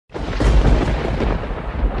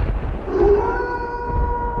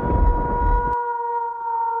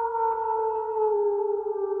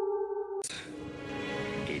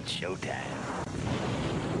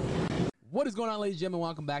What is going on, ladies and gentlemen?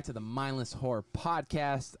 Welcome back to the Mindless Horror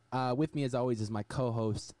Podcast. With me, as always, is my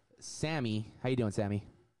co-host, Sammy. How you doing, Sammy?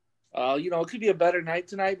 It could be a better night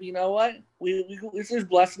tonight, but you know what? This is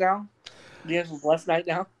blessed now. We have a blessed night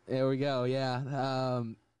now. There we go, yeah.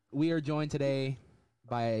 We are joined today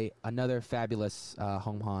by another fabulous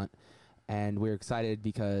home haunt, and we're excited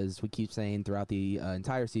because we keep saying throughout the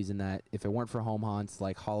entire season that if it weren't for home haunts,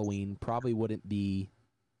 like Halloween probably wouldn't be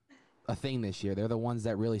a thing this year. They're the ones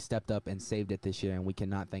that really stepped up and saved it this year, and we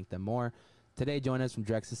cannot thank them more. Today, join us from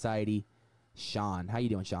Dreich Society, Shawn. How you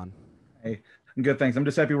doing, Shawn? Hey, I'm good, thanks. I'm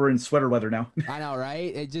just happy we're in sweater weather now. I know,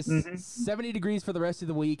 right? It just 70 degrees for the rest of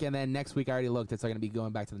the week, and then next week I already looked. It's going to be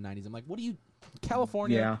going back to the 90s. I'm like, what are you,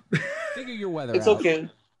 California? Yeah. Figure your weather It's out. okay.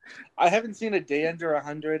 I haven't seen a day under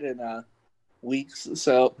 100 in weeks,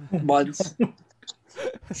 so months.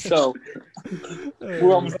 So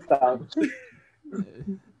we're almost out.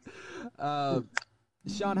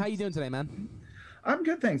 Shawn, how you doing today, man? I'm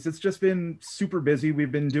good, thanks. It's just been super busy.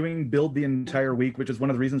 We've been doing build the entire week, which is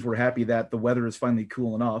one of the reasons we're happy that the weather is finally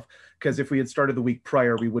cooling off. Because if we had started the week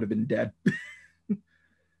prior, we would have been dead.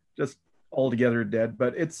 Just altogether dead.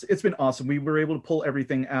 But it's been awesome. We were able to pull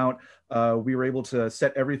everything out. We were able to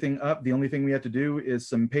set everything up. The only thing we had to do is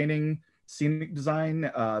some painting, scenic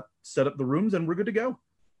design, set up the rooms, and we're good to go.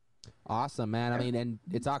 Awesome, man. I mean, and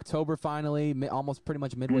it's October finally, almost pretty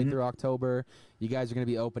much midway through October. You guys are going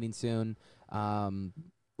to be opening soon.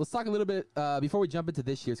 Let's talk a little bit before we jump into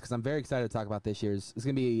this year's, because I'm very excited to talk about this year's. It's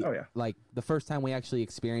going to be like the first time we actually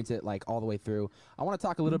experience it like all the way through. I want to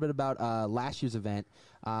talk a little bit about last year's event.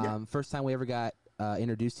 First time we ever got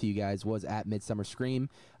introduced to you guys was at Midsummer Scream.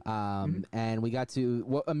 And we got to,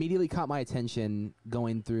 what immediately caught my attention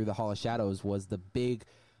going through the Hall of Shadows was the big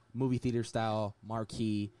movie theater style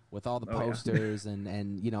marquee with all the posters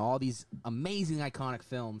and you know, all these amazing iconic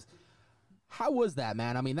films. How was that,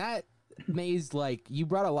 man? I mean, that maze, like, you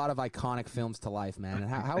brought a lot of iconic films to life, man.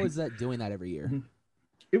 And how is that doing that every year?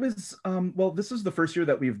 It was, well, this is the first year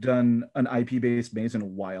that we've done an IP-based maze in a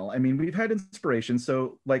while. I mean, we've had inspiration.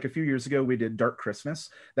 So, like, a few years ago, we did Dark Christmas.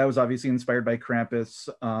 That was obviously inspired by Krampus.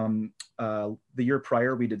 The year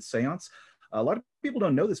prior, we did Seance. A lot of people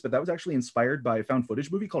don't know this, but that was actually inspired by a found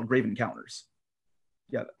footage movie called Grave Encounters.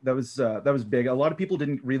 Yeah, that was big. A lot of people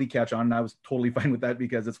didn't really catch on, and I was totally fine with that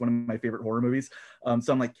because it's one of my favorite horror movies.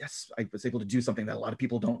 So I'm like, yes, I was able to do something that a lot of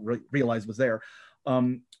people don't realize was there.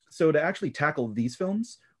 So to actually tackle these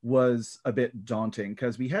films was a bit daunting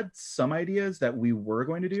because we had some ideas that we were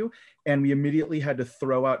going to do, and we immediately had to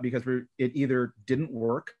throw out because it either didn't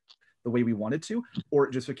work the way we wanted to, or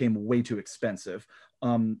it just became way too expensive.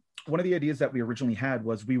 One of the ideas that we originally had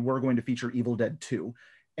was we were going to feature Evil Dead 2,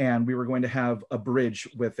 and we were going to have a bridge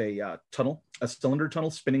with a tunnel, a cylinder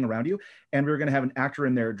tunnel spinning around you, and we were going to have an actor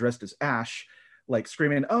in there dressed as Ash, like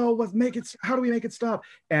screaming, "Oh, how do we make it stop?"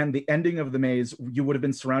 And the ending of the maze, you would have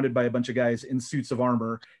been surrounded by a bunch of guys in suits of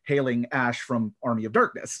armor hailing Ash from Army of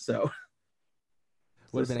Darkness. So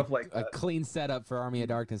Would have been a clean setup for Army of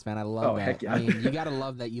Darkness, man. I love that. Heck yeah. I mean, you got to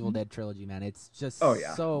love that Evil Dead trilogy, man. It's just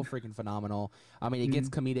so freaking phenomenal. I mean, it gets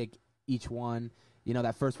comedic each one. You know,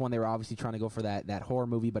 that first one, they were obviously trying to go for that horror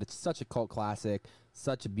movie, but it's such a cult classic,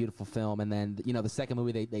 such a beautiful film. And then, you know, the second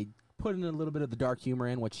movie, they put in a little bit of the dark humor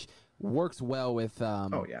in, which works well with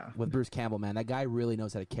Bruce Campbell, man. That guy really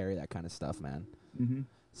knows how to carry that kind of stuff, man.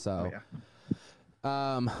 So,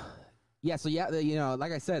 you know,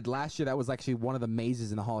 like I said, last year, that was actually one of the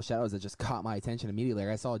mazes in the Hall of Shadows that just caught my attention immediately.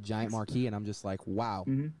 Like, I saw a giant marquee, and I'm just like, wow.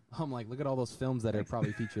 I'm like, look at all those films that are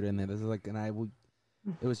probably featured in there. This is like,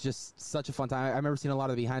 it was just such a fun time. I remember seeing a lot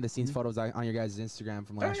of the behind-the-scenes photos on your guys' Instagram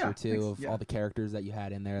from last year, too, of all the characters that you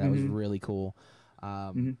had in there. That was really cool.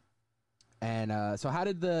 And so how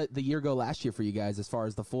did the year go last year for you guys as far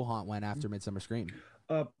as the full haunt went after Midsummer Scream?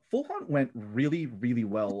 Full haunt went really, really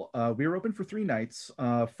well. We were open for 3 nights.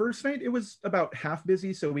 First night, it was about half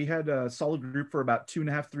busy, so we had a solid group for about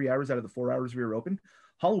 2.5, 3 hours out of the 4 hours we were open.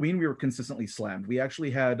 Halloween, we were consistently slammed. We actually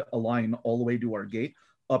had a line all the way to our gate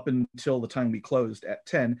up until the time we closed at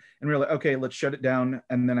 10. And we were like, okay, let's shut it down.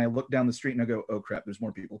 And then I look down the street and I go, oh crap, there's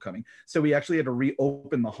more people coming. So we actually had to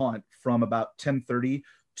reopen the haunt from about 10:30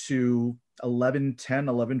 to 11:10,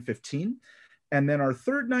 11:15. And then our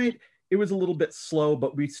third night, it was a little bit slow,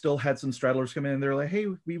 but we still had some straddlers come in and they're like, hey,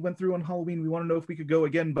 we went through on Halloween. We want to know if we could go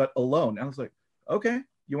again, but alone. And I was like, okay,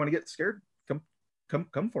 you want to get scared?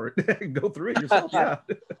 Come for it. Go through it yourself. Yeah.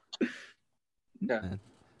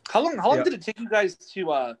 How long did it take you guys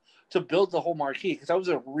to build the whole marquee? Because that was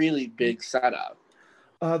a really big setup.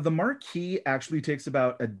 The marquee actually takes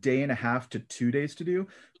about 1.5 to 2 days to do.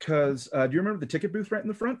 Because do you remember the ticket booth right in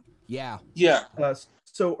the front? Yeah. Yeah.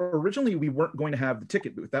 So originally we weren't going to have the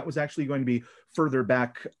ticket booth. That was actually going to be further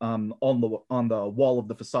back on the wall of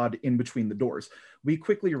the facade in between the doors. We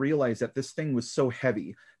quickly realized that this thing was so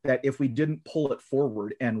heavy that if we didn't pull it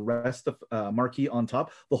forward and rest the marquee on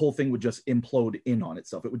top, the whole thing would just implode in on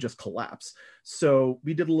itself. It would just collapse. So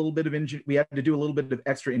we did a little bit of we had to do a little bit of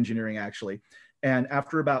extra engineering actually. And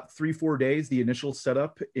after about 3-4 days, the initial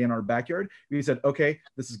setup in our backyard, we said, okay,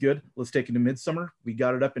 this is good. Let's take it to Midsummer. We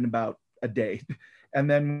got it up in about a day. And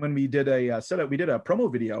then when we did a setup, we did a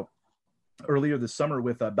promo video earlier this summer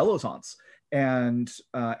with Bellows Haunts. And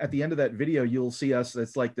at the end of that video, you'll see us,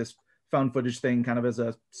 it's like this found footage thing kind of as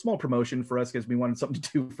a small promotion for us because we wanted something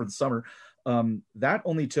to do for the summer. That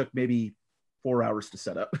only took maybe 4 hours to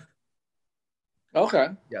set up. Okay.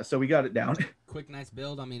 Yeah, so we got it down. Quick, nice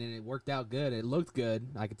build. I mean, and it worked out good. It looked good.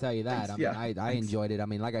 I can tell you that. Thanks. I mean, I enjoyed it. I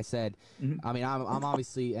mean, like I said, I mean, I'm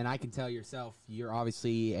obviously, and I can tell yourself, you're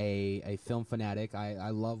obviously a film fanatic. I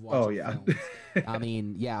love watching films. I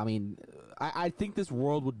mean, yeah, I mean, I think this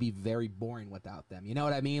world would be very boring without them. You know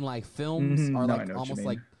what I mean? Like films are like almost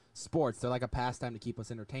like sports. They're like a pastime to keep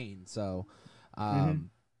us entertained. So,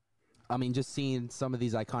 I mean, just seeing some of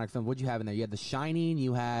these iconic films. What'd you have in there? You had The Shining.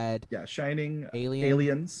 You had Shining,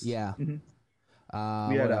 Aliens. Yeah. We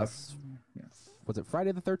what had else? Was it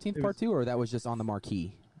Friday the 13th Part 2, or that was just on the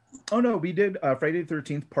marquee? Oh no, we did Friday the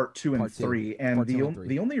 13th Part 2 and 3, and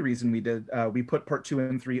the only reason we did we put Part 2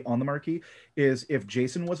 and 3 on the marquee is if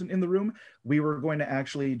Jason wasn't in the room, we were going to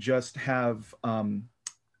actually just have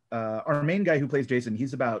our main guy who plays Jason.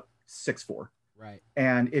 He's about 6'4". Right.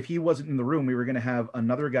 And if he wasn't in the room, we were going to have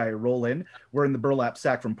another guy roll in wearing the burlap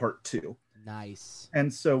sack from Part 2. Nice.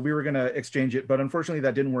 And so we were going to exchange it, but unfortunately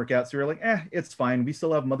that didn't work out. So we were like, it's fine. We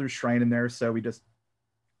still have Mother's Shrine in there. So we just,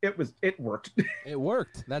 it worked. It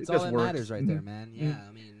worked. That's all that matters right there, man. Yeah.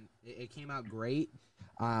 I mean, it came out great.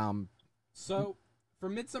 So for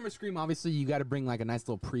Midsummer Scream, obviously you got to bring like a nice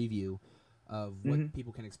little preview of what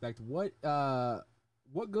people can expect. What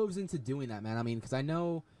goes into doing that, man? I mean, because I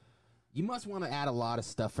know you must want to add a lot of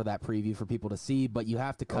stuff for that preview for people to see, but you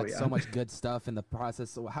have to cut so much good stuff in the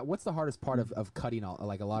process. So what's the hardest part of cutting all,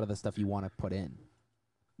 like a lot of the stuff you want to put in?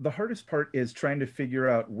 The hardest part is trying to figure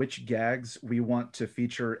out which gags we want to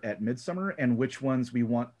feature at Midsummer and which ones we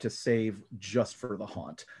want to save just for the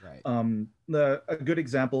haunt. Right. A good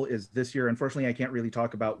example is this year. Unfortunately, I can't really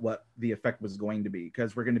talk about what the effect was going to be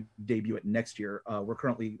because we're going to debut it next year. We're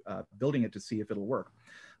currently building it to see if it'll work.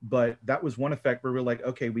 But that was one effect where we're like,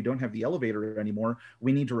 okay, we don't have the elevator anymore.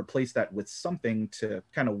 We need to replace that with something to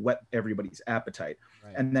kind of whet everybody's appetite.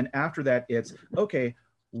 Right. And then after that, it's, okay,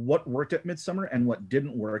 what worked at Midsummer and what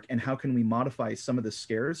didn't work, and how can we modify some of the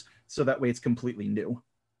scares so that way it's completely new.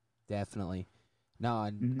 Definitely. No,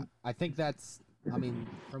 and I think that's, I mean,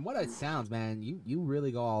 from what it sounds, man, you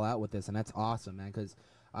really go all out with this, and that's awesome, man, because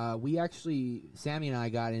we actually, Sammy and I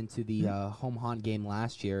got into the home haunt game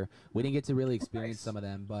last year. We didn't get to really experience some of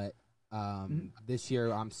them, but this year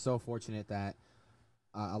I'm so fortunate that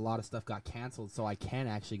a lot of stuff got canceled, so I can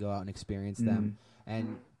actually go out and experience them.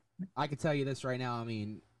 And I can tell you this right now. I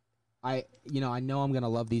mean, I know I'm gonna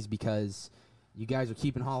love these because you guys are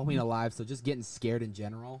keeping Halloween alive. So just getting scared in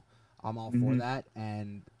general, I'm all for that.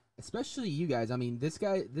 And especially you guys. I mean, this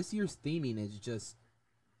year's theming is just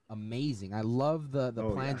amazing. I love the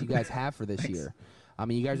plans you guys have for this year. I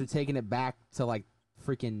mean, you guys are taking it back to like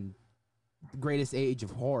freaking greatest age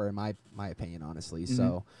of horror, in my opinion, honestly.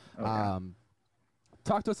 So,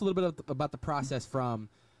 talk to us a little bit about the process from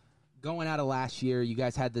going out of last year. You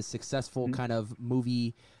guys had this successful kind of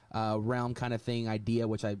movie realm kind of thing idea,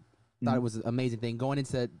 which I thought it was an amazing thing. Going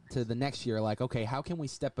into the next year, like, okay, how can we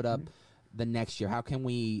step it up the next year? How can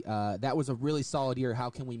we that was a really solid year. How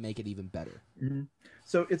can we make it even better?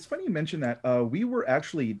 So it's funny you mentioned that. We were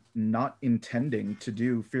actually not intending to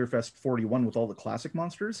do Fear Fest 41 with all the classic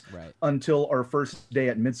monsters until our first day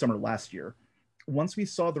at Midsummer last year. Once we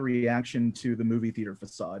saw the reaction to the movie theater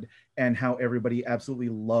facade and how everybody absolutely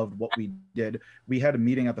loved what we did, we had a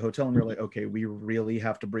meeting at the hotel and we were like, okay, we really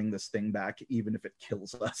have to bring this thing back, even if it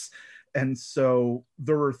kills us. And so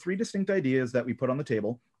there were 3 distinct ideas that we put on the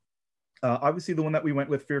table. Obviously, the one that we went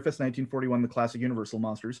with, Fear Fest 1941, the classic Universal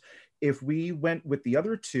monsters. If we went with the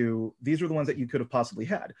other 2, these are the ones that you could have possibly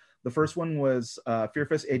had. The first one was Fear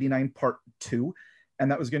Fest 89 Part 2, and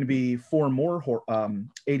that was going to be 4 more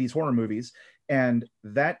 80s horror movies. And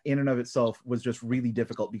that in and of itself was just really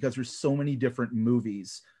difficult because there's so many different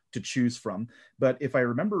movies to choose from. But if I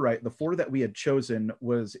remember right, the 4 that we had chosen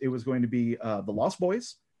was going to be The Lost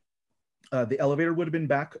Boys. The elevator would have been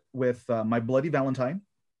back with My Bloody Valentine,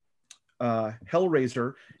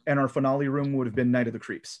 Hellraiser, and our finale room would have been Night of the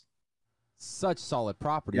Creeps. such solid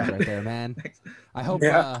properties right there, man. I hope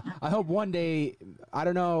one day, I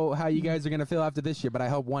don't know how you guys are gonna feel after this year, but I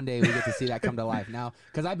hope one day we get to see that come to life now,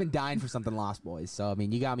 because I've been dying for something Lost Boys. So I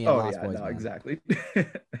mean, you got me at Lost Boys. No, man. exactly.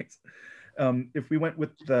 Thanks. If we went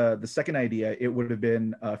with the second idea, it would have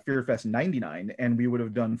been Fear Fest 99, and we would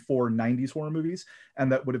have done 4 90s horror movies,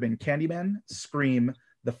 and that would have been Candyman, Scream,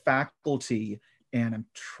 The Faculty, and I'm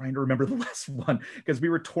trying to remember the last one because we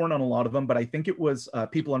were torn on a lot of them, but I think it was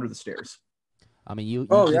People Under the Stairs. I mean,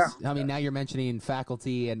 now you're mentioning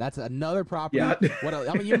Faculty, and that's another property. Yeah. What else?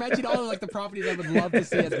 I mean, you mentioned all of like the properties I would love to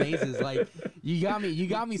see as mazes. Like, you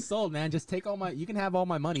got me sold, man. Just take you can have all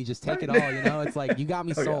my money. Just take it all. You know, it's like you got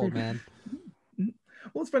me sold, man.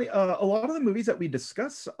 Well, it's funny. A lot of the movies that we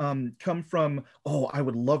discuss come from, I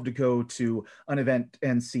would love to go to an event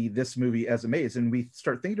and see this movie as a maze. And we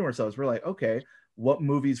start thinking to ourselves, we're like, okay, what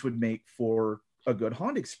movies would make for a good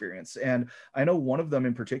haunt experience? And I know one of them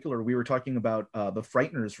in particular, we were talking about the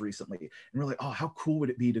Frighteners recently, and we're like, how cool would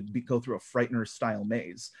it be to go through a Frightener style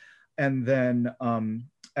maze? And then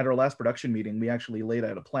at our last production meeting, we actually laid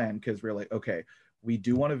out a plan, because we're like, okay, we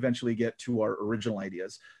do want to eventually get to our original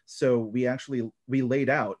ideas. So we laid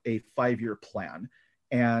out a 5-year plan.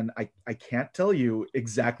 And I can't tell you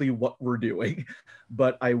exactly what we're doing,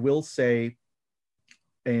 but I will say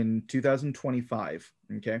in 2025,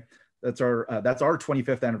 okay, that's our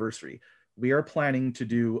 25th anniversary. We are planning to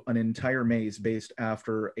do an entire maze based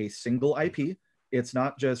after a single IP. It's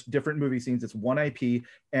not just different movie scenes, it's one IP,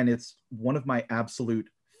 and it's one of my absolute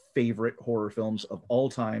favorite horror films of all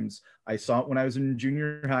times. I saw it when I was in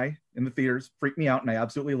junior high in the theaters, freaked me out, and I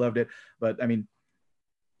absolutely loved it. But I mean,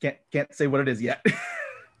 can't say what it is yet.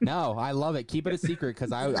 No, I love it. Keep it a secret,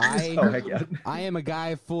 because heck yeah. I am a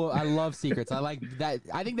guy I love secrets. I like that.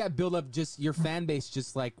 I think that build up just your fan base,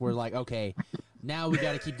 just like we're like, okay, now we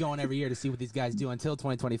got to keep going every year to see what these guys do until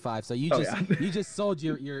 2025 So you just sold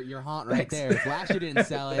your haunt right there. If last year didn't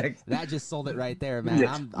sell it, that just sold it right there, man.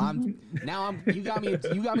 Yes. You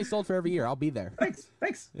got me sold for every year. I'll be there.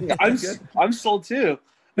 Thanks. Yeah, I'm sold too.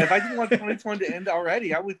 If I didn't want 2020 to end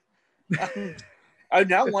already, I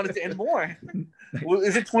now want it to end more. Well,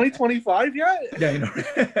 is it 2025 yet? Yeah, you know.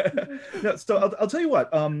 No, so I'll tell you what.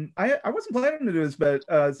 I wasn't planning to do this, but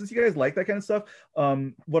since you guys like that kind of stuff,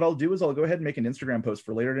 what I'll do is I'll go ahead and make an Instagram post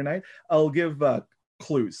for later tonight. I'll give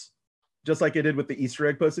clues, just like I did with the Easter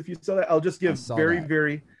egg post. If you saw that, I'll just give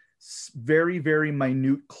very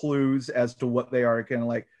minute clues as to what they are. Kind of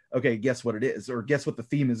like, okay, guess what it is, or guess what the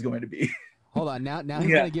theme is going to be. Hold on, now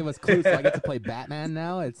he's gonna give us clues, so I get to play Batman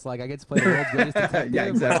now. It's like I get to play the world's greatest detective. Yeah,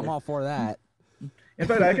 exactly. I'm all for that. In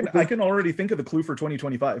fact, I can already think of the clue for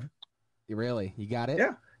 2025. Really? You got it?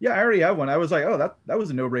 Yeah, I already have one. I was like, that was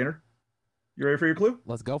a no-brainer. You ready for your clue?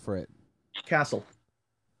 Let's go for it. Castle.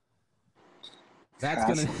 That's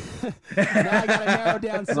gonna. Now I gotta narrow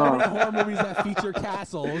down so many horror movies that feature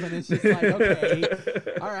castles, and it's just like, okay,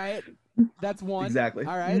 all right, that's one. Exactly.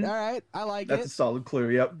 All right, I like That's a solid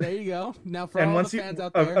clue. Yep. There you go. Now for all the fans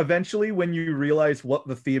out there, eventually, when you realize what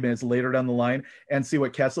the theme is later down the line and see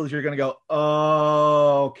what castle is, you're gonna go,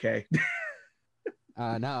 oh, okay.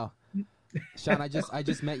 No, Shawn, I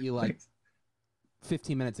just met you like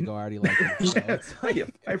 15 minutes ago. I already like you. So Thank you.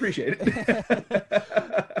 I appreciate it.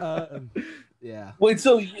 Yeah. Wait,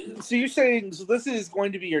 so you're saying this is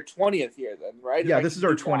going to be your 20th year then, right? Yeah, this is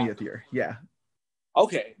our 20th year. Yeah.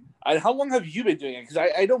 Okay. And how long have you been doing it? Because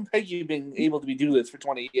I don't peg you being able to do this for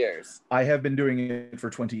 20 years. I have been doing it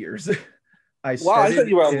for 20 years. I thought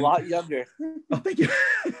you were a lot younger. Oh, thank you.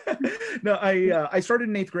 No, I started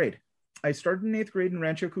in 8th grade. I started in 8th grade in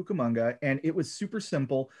Rancho Cucamonga, and it was super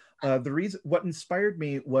simple. What inspired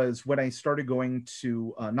me was when I started going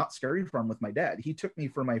to Not Scary Farm with my dad. He took me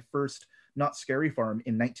for my first Not Scary Farm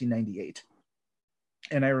in 1998.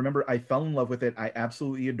 And I remember I fell in love with it. I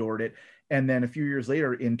absolutely adored it. And then a few years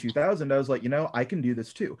later in 2000, I was like, I can do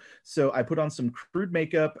this too. So I put on some crude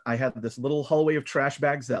makeup. I had this little hallway of trash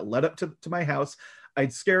bags that led up to my house.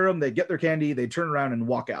 I'd scare them. They'd get their candy. They'd turn around and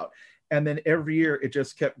walk out. And then every year it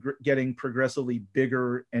just kept getting progressively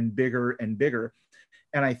bigger and bigger and bigger.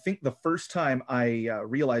 And I think the first time I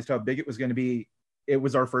realized how big it was going to be, it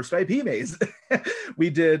was our first IP maze. we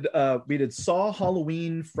did Saw,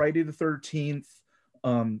 Halloween, Friday the 13th,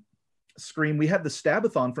 Scream. We had the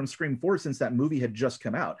Stabathon from Scream 4 since that movie had just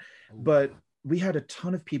come out. But we had a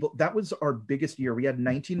ton of people. That was our biggest year. We had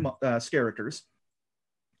 19 characters,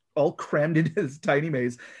 all crammed into this tiny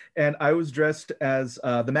maze. And I was dressed as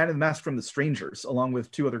the man in the mask from The Strangers, along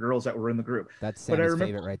with 2 other girls that were in the group. That's Sammy's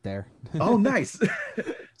favorite right there. Oh, nice.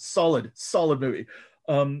 solid movie.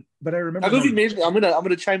 But I remember that movie made me, I'm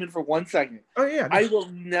gonna chime in for 1 second. Oh yeah. I will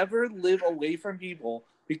never live away from people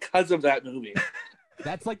because of that movie.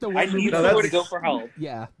 That's like the I one movie. need somewhere to go for help.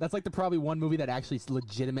 Yeah, that's like the probably one movie that actually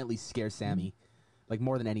legitimately scares Sammy, like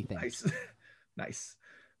more than anything. Nice. Nice.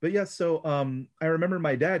 But yeah, so I remember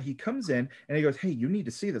my dad, he comes in and he goes, "Hey, you need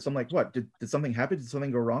to see this." I'm like, "What? Did something happen? Did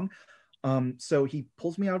something go wrong?" So he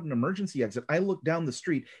pulls me out an emergency exit. I look down the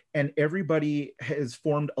street and everybody has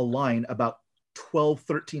formed a line about 12,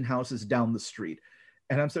 13 houses down the street.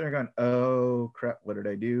 And I'm sitting there going, "Oh crap, what did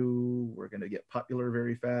I do? We're going to get popular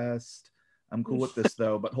very fast. I'm cool with this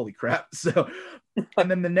though, but holy crap." So,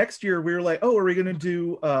 and then the next year we were like, "Oh, are we going to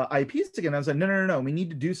do IPs again?" I was like, no. We need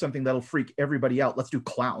to do something that'll freak everybody out. Let's do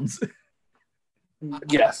clowns.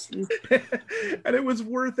 Yes. And it was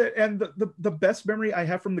worth it. And the best memory I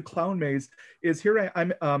have from the clown maze is here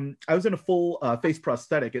I was in a full face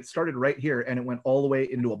prosthetic. It started right here and it went all the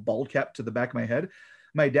way into a bald cap to the back of my head.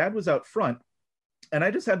 My dad was out front. And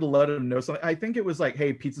I just had to let him know something. I think it was like,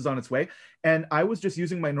 "Hey, pizza's on its way." And I was just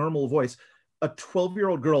using my normal voice. A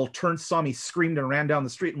 12-year-old girl saw me, screamed, and ran down the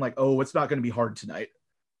street. And like, "Oh, it's not going to be hard tonight."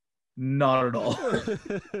 Not at all.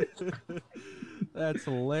 That's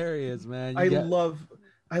hilarious, man. I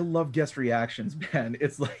love guest reactions, man.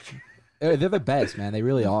 It's like they're the best, man. They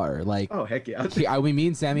really are. Like, oh heck yeah. Me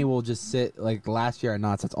and Sammy will just sit, like last year at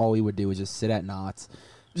Knott's. That's all we would do was just sit at Knott's.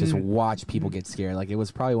 Just watch people get scared. Like, it was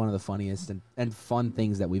probably one of the funniest and fun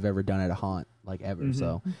things that we've ever done at a haunt, like ever.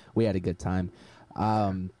 So we had a good time.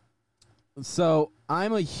 So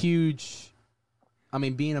I'm a huge,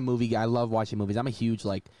 being a movie guy, I love watching movies. I'm a huge,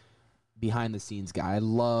 like, behind the scenes guy. I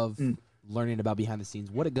love learning about behind the scenes,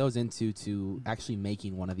 what it goes into to actually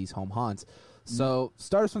making one of these home haunts. So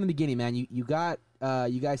start us from the beginning, man. You guys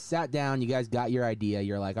sat down, you guys got your idea.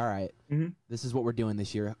 You're like, all right, this is what we're doing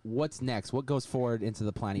this year. What's next? What goes forward into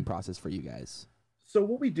the planning process for you guys? So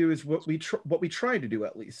what we do is what we try to do,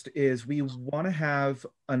 at least, is we want to have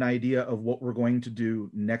an idea of what we're going to do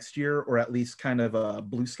next year, or at least kind of a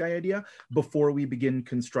blue sky idea before we begin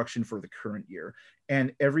construction for the current year.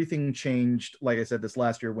 And everything changed, like I said, this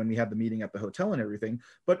last year when we had the meeting at the hotel and everything.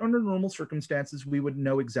 But under normal circumstances, we would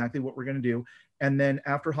know exactly what we're going to do. And then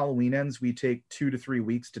after Halloween ends, we take 2 to 3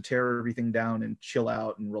 weeks to tear everything down and chill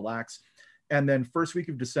out and relax. And then first week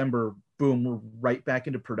of December, boom, we're right back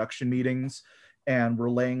into production meetings. And we're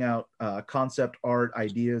laying out concept art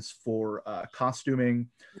ideas for costuming.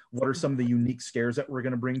 What are some of the unique scares that we're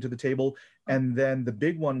going to bring to the table? And then the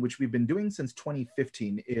big one, which we've been doing since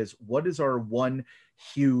 2015, is what is our one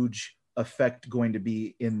huge effect going to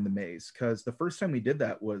be in the maze? Because the first time we did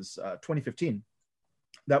that was 2015.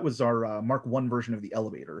 That was our Mark I version of the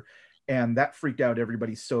elevator. And that freaked out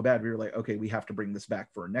everybody so bad. We were like, okay, we have to bring this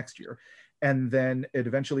back for next year. And then it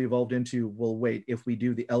eventually evolved into, well, wait, if we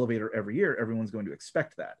do the elevator every year, everyone's going to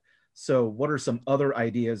expect that. So what are some other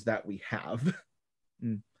ideas that we have?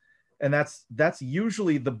 And that's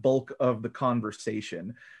usually the bulk of the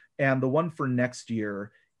conversation. And the one for next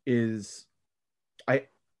year is,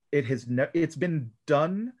 it's been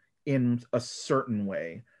done in a certain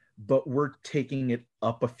way, but we're taking it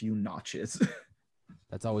up a few notches.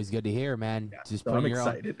 That's always good to hear, man. Yeah, Just so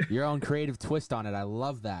putting your own creative twist on it. I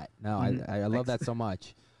love that. No, I love that so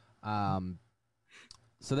much.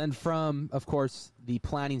 So then from, of course, the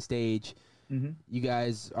planning stage, you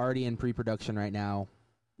guys already in pre-production right now.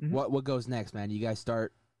 What goes next, man? You guys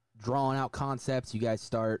start drawing out concepts.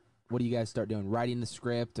 What do you guys start doing? Writing the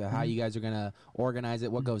script, how you guys are going to organize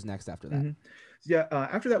it. What goes next after that? Yeah,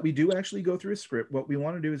 after that, we do actually go through a script. What we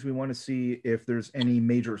want to do is we want to see if there's any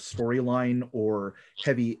major storyline or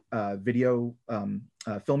heavy video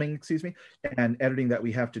filming, and editing that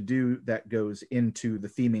we have to do that goes into the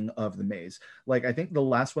theming of the maze. Like, I think the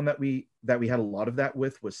last one that we had a lot of that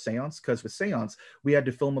with was Seance, because with Seance, we had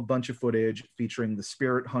to film a bunch of footage featuring the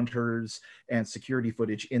spirit hunters and security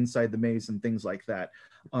footage inside the maze and things like that.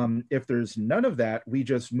 If there's none of that, we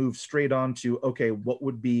just move straight on to, okay, what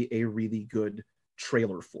would be a really good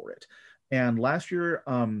trailer for it? And last year,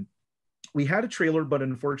 we had a trailer, but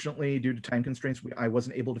unfortunately, due to time constraints, I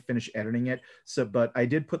wasn't able to finish editing it. But I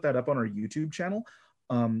did put that up on our YouTube channel.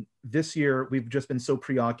 This year, we've just been so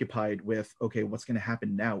preoccupied with, okay, what's going to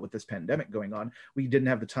happen now with this pandemic going on? We didn't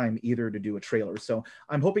have the time either to do a trailer. So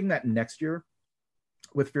I'm hoping that next year,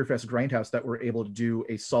 with Fearfest Grindhouse, that we're able to do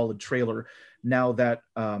a solid trailer now that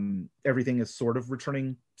everything is sort of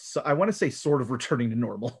returning. So I want to say sort of returning to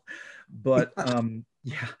normal, but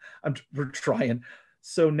yeah, we're trying.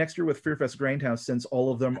 So next year with Fearfest Grindhouse, since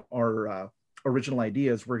all of them are original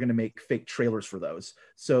ideas, we're going to make fake trailers for those.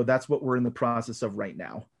 So that's what we're in the process of right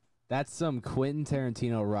now. That's some Quentin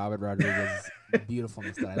Tarantino, Robert Rodriguez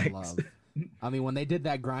beautifulness that I love. I mean, when they did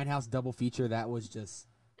that Grindhouse double feature, that was just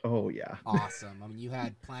Oh yeah. Awesome. I mean, you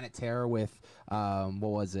had Planet Terror with what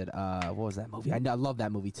was it? What was that movie? I love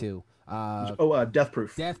that movie too. Death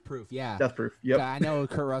Proof. Death Proof, yeah. Death Proof. Yep. I know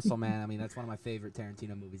Kurt Russell, man. I mean, that's one of my favorite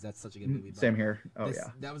Tarantino movies. That's such a good movie. Same here. Oh yeah.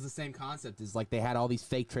 That was the same concept. Is like they had all these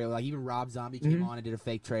fake trailers. Like even Rob Zombie came on and did a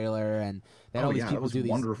fake trailer, and they had all these people do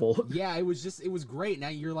these. Wonderful. Yeah, it was great. Now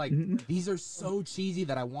you're like, these are so cheesy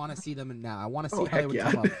that I want to see them now. I want to see how they would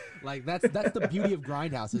come up. Like that's the beauty of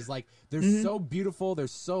Grindhouse. Is like they're so beautiful. They're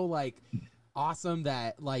so like awesome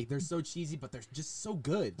that like they're so cheesy, but they're just so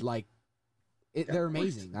good. Like. They're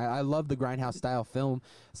amazing. I love the Grindhouse style film,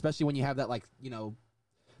 especially when you have that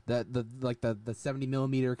the 70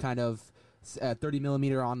 millimeter kind of 30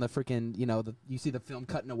 millimeter on the freaking you see the film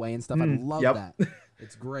cutting away and stuff. I love that.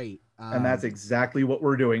 It's great. And that's exactly what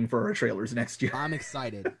we're doing for our trailers next year. I'm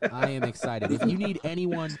excited. I am excited. If you need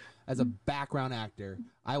anyone as a background actor,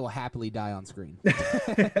 I will happily die on screen.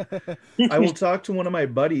 I will talk to one of my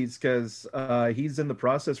buddies because he's in the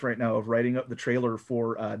process right now of writing up the trailer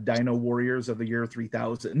for Dino Warriors of the Year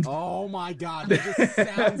 3000. Oh my God, that just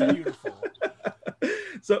sounds beautiful.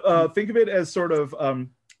 So think of it as sort of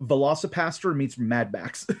Velocipaster meets Mad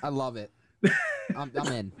Max. I love it. I'm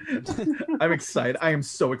in. I'm excited. I am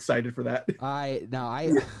so excited for that. I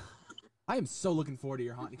am so looking forward to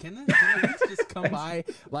your haunt. Can they just come by,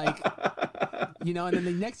 like, and then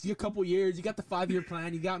the next couple years, you got the 5-year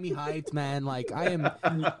plan. You got me hyped, man. Like, I am.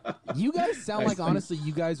 You guys sound like honestly,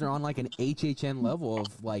 you guys are on like an HHN level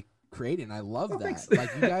of like creating. I love that. Thanks. Like,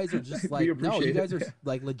 you guys are just like you guys are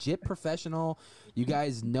like legit professional. You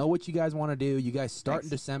guys know what you guys want to do. You guys start in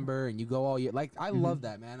December and you go all year. Like, I love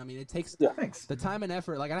that, man. I mean, it takes the time and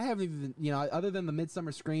effort. Like, I haven't even, other than the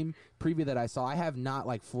Midsummer Scream preview that I saw, I have not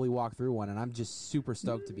like fully walked through one, and I'm just super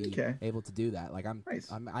stoked to be able to do that. Like,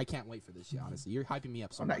 I can't wait for this year. Honestly, you're hyping me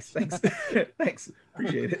up so much. Nice, thanks, thanks,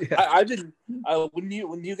 appreciate it. Yeah. I didn't when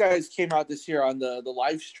you guys came out this year on the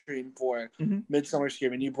live stream for Midsummer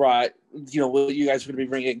Scream, and you brought what you guys are going to be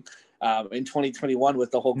bringing in 2021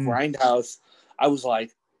 with the whole Grindhouse. I was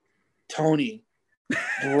like, Tony,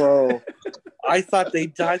 bro, I thought they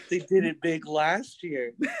did it big last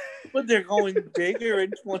year, but they're going bigger in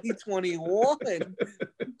 2021.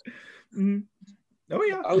 Oh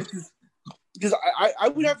yeah, because I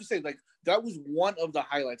would have to say like that was one of the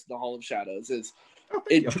highlights of the Hall of Shadows.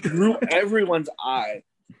 It drew everyone's eye.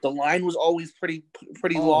 The line was always pretty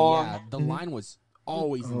long. Yeah, the line was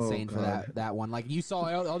always insane for that one. Like you saw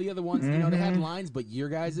all the other ones, they had lines, but your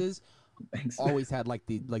guys's. Thanks. Always had like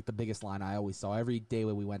the biggest line I always saw every day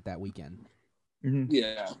when we went that weekend.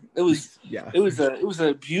 Yeah, it was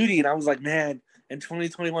a beauty, and I was like, man, in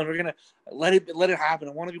 2021 we're gonna let it happen.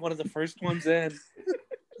 I want to be one of the first ones in.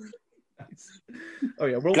 Nice. Oh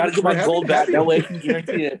yeah, gotta get my gold back. That way I can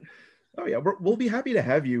guarantee it. Oh yeah, we'll be happy to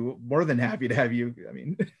have you. More than happy to have you. I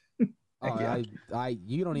mean,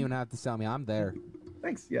 you don't even have to tell me. I'm there.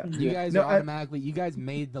 Thanks. Yeah. You guys are automatically. You guys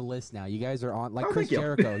made the list now. You guys are on Chris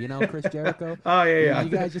Jericho. Chris Jericho. Oh yeah. You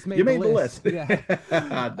guys just made the list. Yeah.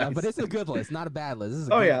 Nice. But it's a good list, not a bad list. This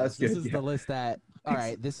is this is the list that. All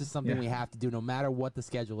right, this is something we have to do no matter what the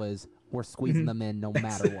schedule is. We're squeezing them in no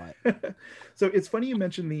matter what. So it's funny you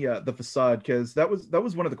mentioned the facade because that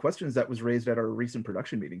was one of the questions that was raised at our recent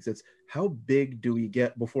production meetings. It's how big do we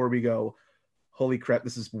get before we go, holy crap,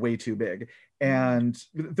 this is way too big. And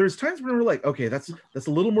there's times when we're like, okay, that's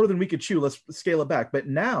a little more than we could chew. Let's scale it back. But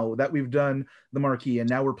now that we've done the marquee and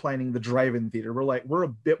now we're planning the drive-in theater, we're a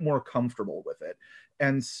bit more comfortable with it.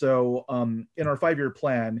 And so in our 5-year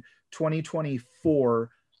plan, 2024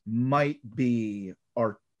 might be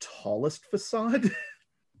our tallest facade.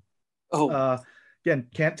 Again,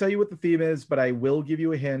 can't tell you what the theme is, but I will give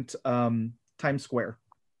you a hint. Times Square.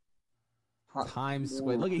 Times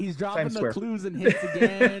Square. Look, he's dropping the clues and hints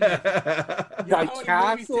again.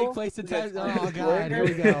 Movies take place in Times. Oh God, here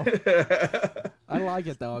we go. I like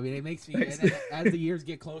it though. I mean, it makes me. As the years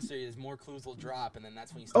get closer, as more clues will drop, and then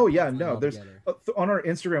that's when you start. There's on our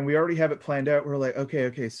Instagram, we already have it planned out. We're like,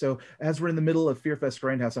 okay. So as we're in the middle of Fearfest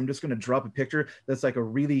Grindhouse, I'm just going to drop a picture that's like a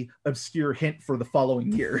really obscure hint for the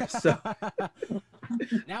following year. So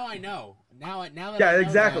now I know. Now that yeah, I know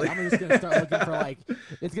exactly. That, I'm just gonna start looking for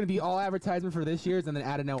it's gonna be all advertisement for this year's, and then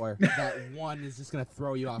out of nowhere, that one is just gonna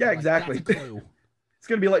throw you off. Yeah, exactly. That's a clue. It's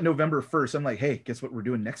gonna be like November 1st. I'm like, hey, guess what we're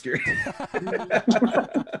doing next year?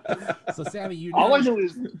 So Sammy, all I know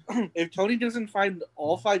is if Tony doesn't find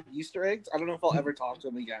all 5 Easter eggs, I don't know if I'll ever talk to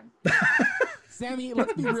him again. Sammy,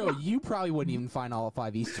 let's be real. You probably wouldn't even find all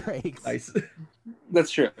 5 Easter eggs. Nice. That's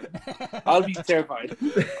true. I'll be terrified.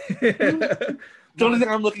 The only thing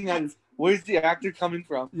I'm looking at is Where's the actor coming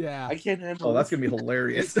from? Yeah. I can't handle Oh, that's this. gonna be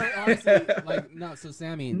hilarious. So honestly, like, no, so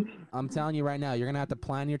Sammy, I'm telling you right now, you're gonna have to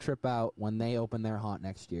plan your trip out when they open their haunt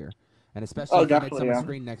next year. And especially for definitely, Midsummer yeah.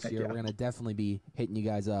 Screen next Heck year, yeah. we're gonna definitely be hitting you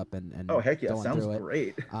guys up and Oh, heck yeah, going sounds through it.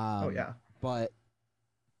 great. Oh yeah. But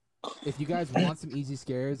if you guys want some easy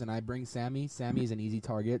scares and I bring Sammy's an easy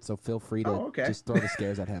target, so feel free to just throw the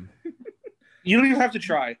scares at him. You don't even have to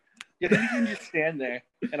try. You can just stand there,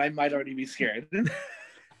 and I might already be scared.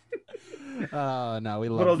 Oh no, we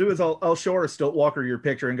love. What I'll do is I'll show our stilt walker your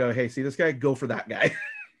picture and go, hey, see this guy? Go for that guy.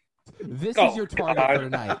 This is your target for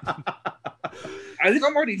tonight. I think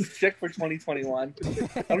I'm already sick for 2021.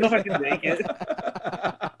 I don't know if I can make it.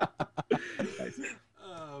 Nice.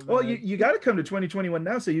 Well, you got to come to 2021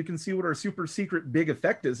 now so you can see what our super secret big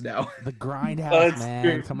effect is now. The Grindhouse,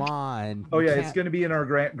 man. Come on. Oh, yeah. It's going to be in our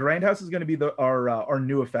Grindhouse is going to be our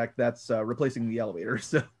new effect that's replacing the elevator.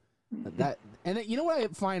 So you know what I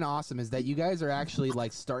find awesome is that you guys are actually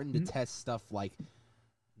like starting to test stuff like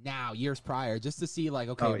now, years prior, just to see like,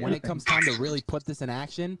 okay, when it comes time to really put this in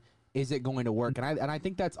action, is it going to work? And I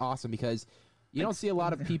think that's awesome because you don't see a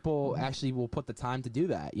lot of people actually will put the time to do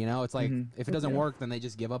that. You know, it's like if it doesn't work, then they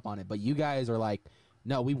just give up on it. But you guys are like,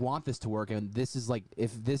 no, we want this to work, and this is like,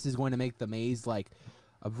 if this is going to make the maze like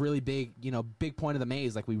a really big, big point of the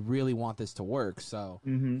maze, like we really want this to work. So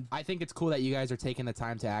I think it's cool that you guys are taking the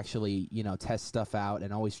time to actually, test stuff out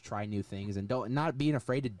and always try new things and not being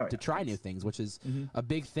afraid to try new things, which is a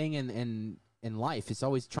big thing in life. It's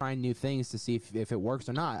always trying new things to see if it works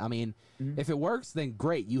or not. I mean, if it works, then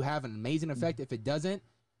great. You have an amazing effect. If it doesn't,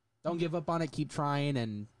 don't give up on it. Keep trying,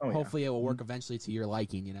 and hopefully it will work eventually to your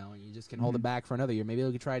liking, and you just can hold it back for another year. Maybe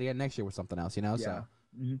you can try it again next year with something else, So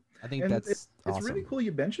I think it's awesome. Really cool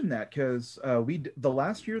you mentioned that because the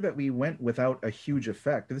last year that we went without a huge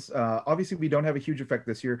effect. This obviously we don't have a huge effect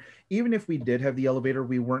this year. Even if we did have the elevator,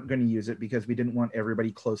 we weren't going to use it because we didn't want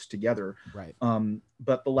everybody close together. Right.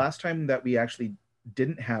 But the last time that we actually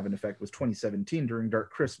didn't have an effect was 2017 during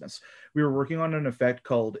Dark Christmas. We were working on an effect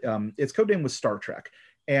called its code name was Star Trek,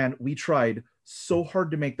 and we tried so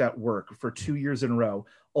hard to make that work for 2 years in a row.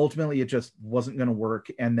 Ultimately, it just wasn't going to work.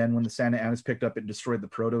 And then when the Santa Anas picked up, it destroyed the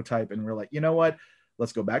prototype. And we're like, you know what?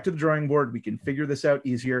 Let's go back to the drawing board. We can figure this out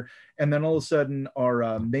easier. And then all of a sudden,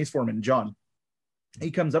 our maze foreman, John,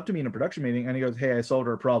 he comes up to me in a production meeting and he goes, hey, I solved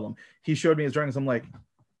our problem. He showed me his drawings. I'm like,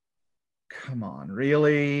 come on,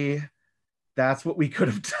 really? That's what we could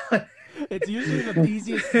have done. It's usually the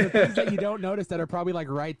easiest the things that you don't notice that are probably like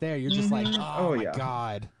right there. You're just like, oh my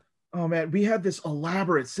God. Oh man, we had this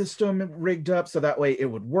elaborate system rigged up so that way it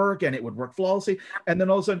would work and it would work flawlessly. And then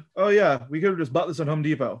all of a sudden, oh yeah, we could have just bought this at Home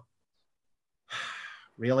Depot.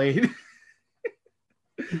 Really?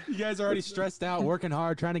 You guys are already stressed out, working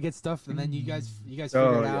hard, trying to get stuff, and then you guys figure it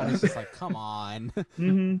out. And it's just like, come on. Yeah.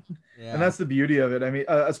 And that's the beauty of it. I mean,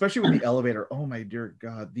 especially with the elevator. Oh my dear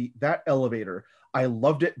God, that elevator. I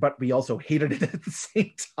loved it, but we also hated it at the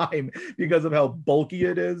same time because of how bulky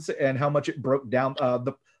it is and how much it broke down.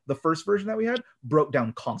 The first version that we had broke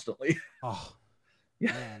down constantly. Oh,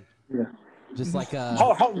 yeah. Man. Yeah. Just like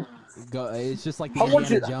it's just like the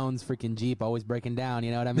Indiana Jones freaking Jeep always breaking down.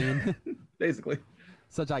 You know what I mean? Basically.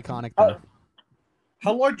 Such iconic stuff.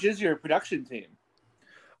 How large is your production team?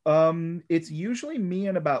 It's usually me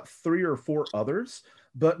and about 3 or 4 others,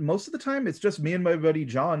 but most of the time it's just me and my buddy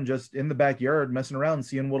John just in the backyard messing around,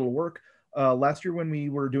 seeing what'll work. Last year when we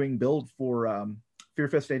were doing build for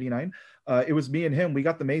Fearfest 89, it was me and him. We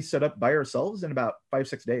got the maze set up by ourselves in about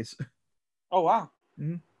 5-6 days. Oh wow.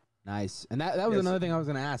 Nice. And that was another thing I was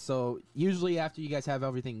going to ask. So usually after you guys have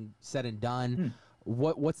everything said and done,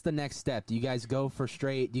 what's the next step? Do you guys go for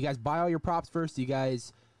straight? Do you guys buy all your props first? Do you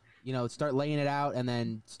guys, start laying it out and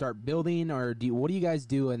then start building, or what do you guys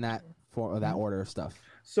do in that order of stuff?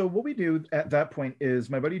 So what we do at that point is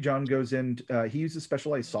my buddy John goes in, he uses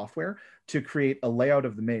specialized software to create a layout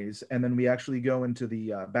of the maze. And then we actually go into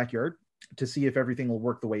the backyard to see if everything will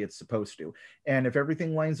work the way it's supposed to. And if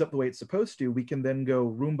everything lines up the way it's supposed to, we can then go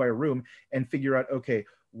room by room and figure out, okay,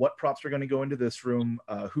 what props are going to go into this room,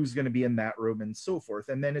 who's going to be in that room, and so forth.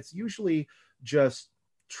 And then it's usually just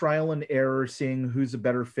trial and error, seeing who's a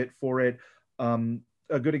better fit for it.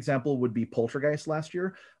 A good example would be Poltergeist last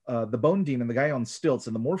year. The Bone Demon, the guy on stilts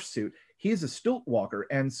in the morph suit, he's a stilt walker.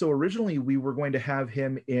 And so originally we were going to have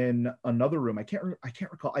him in another room. I can't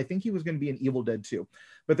recall. I think he was going to be in Evil Dead 2.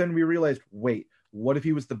 But then we realized, wait, what if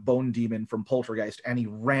he was the Bone Demon from Poltergeist and he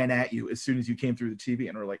ran at you as soon as you came through the TV?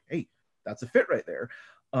 And we're like, hey, that's a fit right there.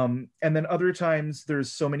 And then other times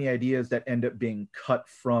there's so many ideas that end up being cut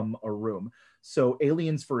from a room. So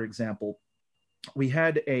Aliens, for example, we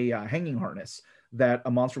had a hanging harness that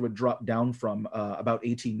a monster would drop down from about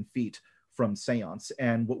 18 feet from Seance.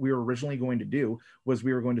 And what we were originally going to do was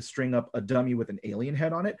we were going to string up a dummy with an alien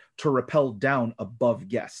head on it to rappel down above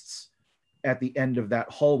guests at the end of that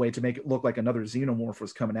hallway to make it look like another xenomorph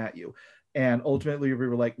was coming at you. And ultimately we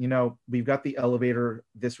were like, we've got the elevator.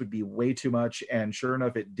 This would be way too much. And sure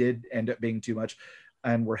enough, it did end up being too much.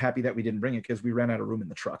 And we're happy that we didn't bring it because we ran out of room in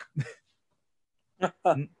the truck.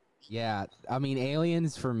 Yeah. I mean,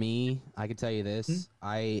 aliens for me, I can tell you this.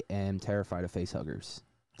 I am terrified of face huggers.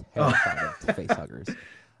 Terrified of face huggers. Nice.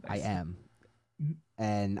 I am.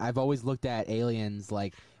 And I've always looked at aliens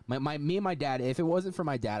like me and my dad. If it wasn't for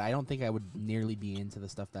my dad, I don't think I would nearly be into the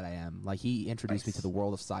stuff that I am. Like, he introduced me to the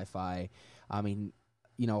world of sci-fi. I mean,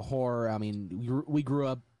 horror. I mean, we grew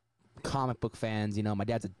up comic book fans. My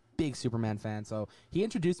dad's a big Superman fan, so he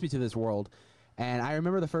introduced me to this world. And I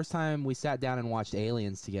remember the first time we sat down and watched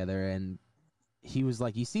Aliens together, and he was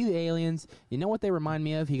like, "You see the aliens? You know what they remind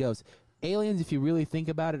me of?" He goes, "Aliens, if you really think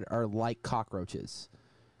about it, are like cockroaches.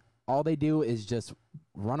 All they do is just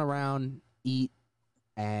run around, eat,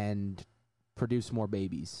 and produce more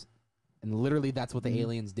babies. And literally that's what the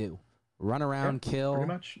aliens do. Run around,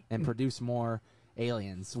 kill, and produce more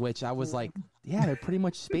aliens," which I was like, yeah, they're pretty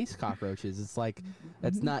much space cockroaches. It's like,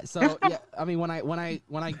 that's not, so yeah, I mean, when I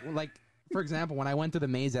like, for example, when I went to the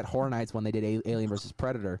maze at Horror Nights when they did Alien versus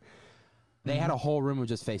Predator, they had a whole room of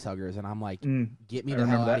just face huggers, and I'm like, get me the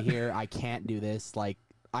hell out of here. I can't do this. Like,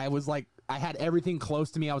 I was like, I had everything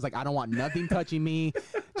close to me. I was like, I don't want nothing touching me.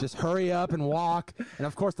 Just hurry up and walk. And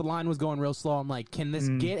of course, the line was going real slow. I'm like, can this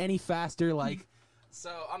get any faster? Like, so,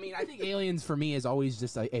 I mean, I think aliens for me is always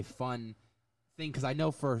just a fun thing, because I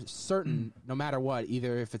know for certain, no matter what,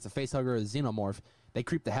 either if it's a face hugger or a xenomorph, they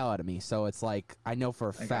creep the hell out of me. So it's like, I know for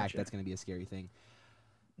a fact that's going to be a scary thing.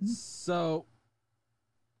 So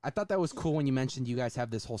I thought that was cool when you mentioned you guys have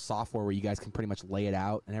this whole software where you guys can pretty much lay it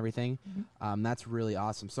out and everything. That's really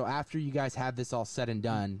awesome. So after you guys have this all said and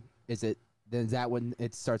done, is that when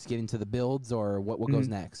it starts getting to the builds, or what goes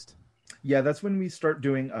next? Yeah, that's when we start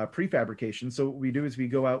doing prefabrication. So what we do is we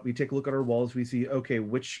go out, we take a look at our walls, we see, okay,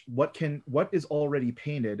 what is already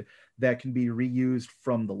painted that can be reused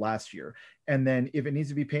from the last year. And then if it needs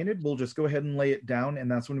to be painted, we'll just go ahead and lay it down.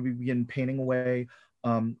 And that's when we begin painting away.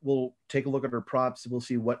 We'll take a look at our props. We'll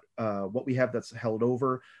see what we have that's held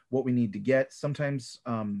over, what we need to get. Sometimes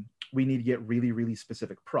we need to get really, really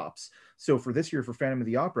specific props. So for this year, for Phantom of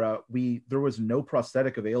the Opera, there was no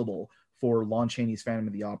prosthetic available for Lon Chaney's Phantom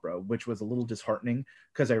of the Opera, which was a little disheartening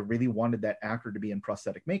because I really wanted that actor to be in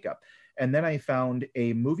prosthetic makeup. And then I found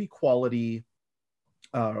a movie quality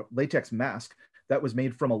latex mask that was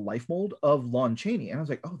made from a life mold of Lon Chaney. And I was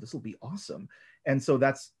like, oh, this will be awesome. And so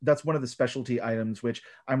that's one of the specialty items, which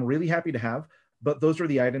I'm really happy to have. But those are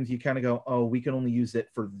the items you kind of go, oh, we can only use it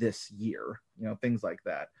for this year, things like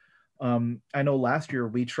that. I know last year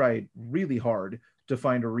we tried really hard to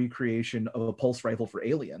find a recreation of a pulse rifle for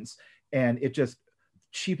Aliens. And it just,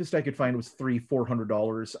 cheapest I could find was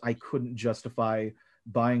 $300-400. I couldn't justify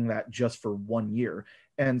buying that just for 1 year.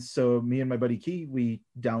 And so me and my buddy Key, we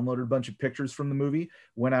downloaded a bunch of pictures from the movie,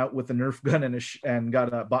 went out with a Nerf gun and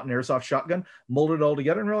bought an airsoft shotgun, molded it all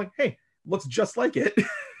together, and we're like, hey, looks just like it.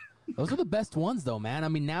 Those are the best ones, though, man. I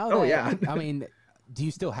mean, I mean, do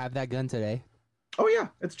you still have that gun today? Oh yeah,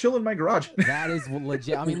 it's chilling in my garage. That is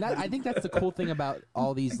legit. I mean, I think that's the cool thing about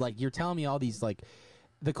all these. Like, you're telling me all these, like,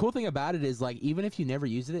 the cool thing about it is, like, even if you never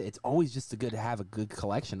use it, it's always just good to have a good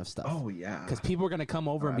collection of stuff. Oh yeah, because people are gonna come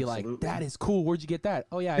over and be like, "That is cool. Where'd you get that?"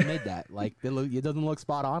 "Oh yeah, I made that." Like, it doesn't look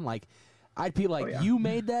spot on. Like, I'd be like, "You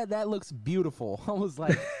made that? That looks beautiful." I was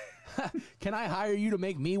like, "Can I hire you to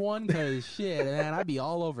make me one?" Because shit, man, I'd be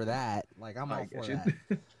all over that. Like, I'm all for that.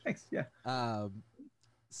 Thanks. Yeah.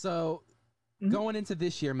 So. Going into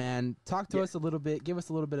this year, man, talk to us a little bit. Give us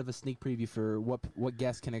a little bit of a sneak preview for what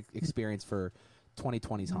guests can experience for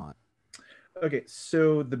 2020's Haunt. Okay,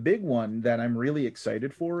 so the big one that I'm really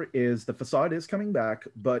excited for is the facade is coming back,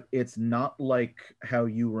 but it's not like how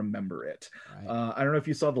you remember it. Right. I don't know if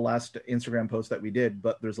you saw the last Instagram post that we did,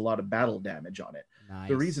 but there's a lot of battle damage on it. Nice.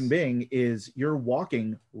 The reason being is you're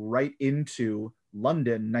walking right into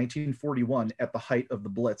London, 1941, at the height of the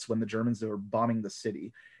Blitz when the Germans were bombing the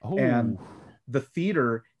city. Oh. And the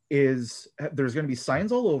theater there's going to be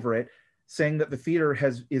signs all over it saying that the theater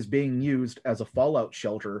is being used as a fallout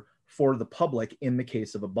shelter for the public in the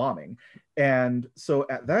case of a bombing. And so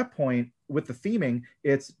at that point, with the theming,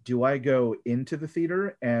 it's, do I go into the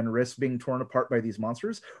theater and risk being torn apart by these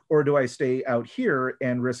monsters, or do I stay out here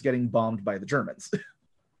and risk getting bombed by the Germans?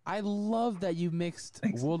 I love that you mixed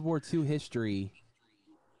World War II history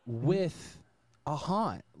with a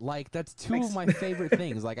haunt. Like, that's two Nice. of my favorite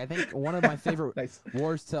things. Like, I think one of my favorite Nice.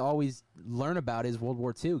 wars to always learn about is World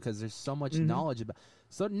War II because there's so much knowledge about.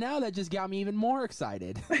 So now that just got me even more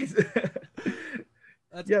excited. Nice.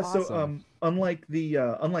 That's Yeah, awesome. so unlike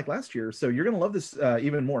last year, so you're gonna love this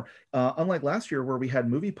even more. Unlike last year where we had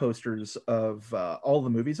movie posters of all the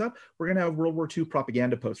movies up, we're gonna have World War II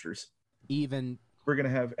propaganda posters. We're gonna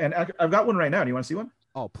have, and I've got one right now. Do you want to see one?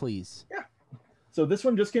 Oh, please. Yeah. So this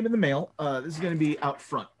one just came in the mail. This is gonna be out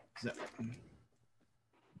front. So.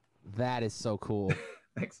 That is so cool.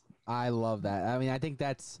 Thanks. I love that. I mean, I think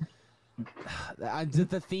that's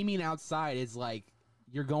the theming outside is like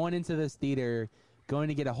you're going into this theater, going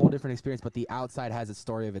to get a whole different experience, but the outside has a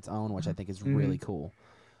story of its own, which I think is really cool.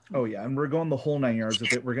 Oh yeah, and we're going the whole 9 yards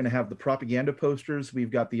with it. We're going to have the propaganda posters.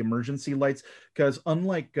 We've got the emergency lights because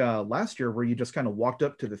unlike last year where you just kind of walked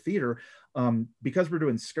up to the theater, because we're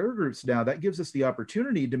doing scare groups now, that gives us the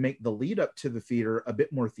opportunity to make the lead up to the theater a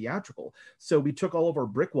bit more theatrical. So we took all of our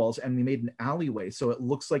brick walls and we made an alleyway. So it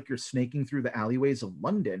looks like you're snaking through the alleyways of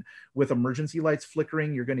London with emergency lights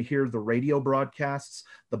flickering. You're going to hear the radio broadcasts,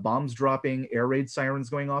 the bombs dropping, air raid sirens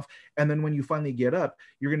going off. And then when you finally get up,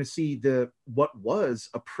 you're going to see what was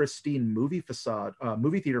a pristine movie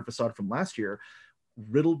theater facade from last year,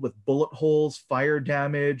 riddled with bullet holes, fire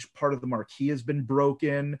damage. Part of the marquee has been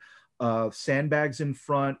broken. Sandbags in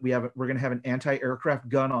front. We're going to have an anti-aircraft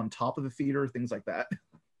gun on top of the theater, things like that.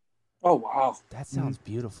 Oh, wow. That sounds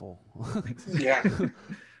beautiful. Yeah.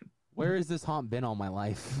 Where has this haunt been all my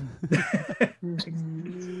life?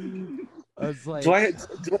 I was like,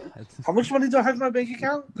 how much money do I have in my bank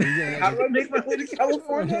account? How do I make my way to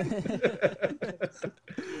California?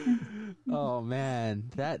 Oh man,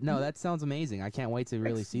 that sounds amazing. I can't wait to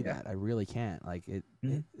really see that. I really can't. Like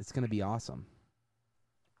it's gonna be awesome.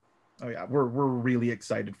 Oh yeah, we're really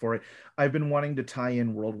excited for it. I've been wanting to tie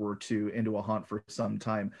in World War II into a haunt for some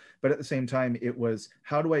time, but at the same time, it was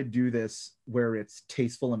how do I do this where it's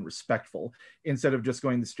tasteful and respectful instead of just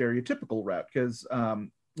going the stereotypical route? Because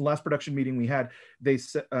the last production meeting we had,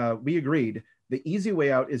 we agreed the easy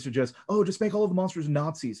way out is to just make all of the monsters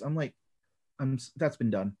Nazis. I'm like, that's been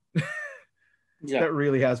done. Yeah, that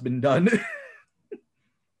really has been done.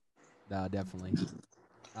 No, definitely.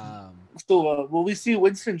 So will we see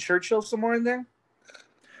Winston Churchill somewhere in there?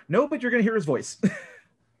 No, but you're gonna hear his voice.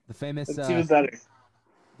 The famous even better.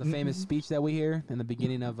 The famous speech that we hear in the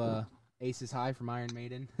beginning of Aces High from Iron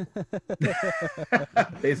Maiden.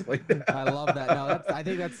 Basically. I love that. No, I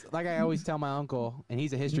think that's like I always tell my uncle, and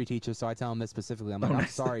he's a history teacher, so I tell him this specifically. I'm like, I'm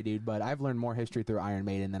sorry, dude, but I've learned more history through Iron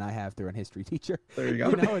Maiden than I have through a history teacher. There you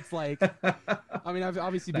go. You know, it's like, I mean, I've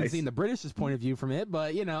obviously been seeing the British's point of view from it,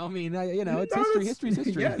 but it's history. History's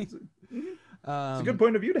history. Yeah, it's a good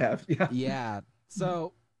point of view to have. Yeah. Yeah.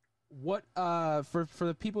 So, what for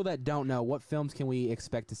the people that don't know, what films can we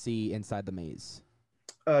expect to see inside the maze?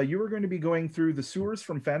 You are going to be going through the sewers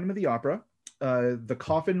from Phantom of the Opera, the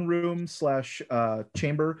coffin room /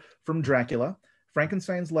 chamber from Dracula,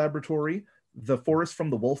 Frankenstein's laboratory, the forest from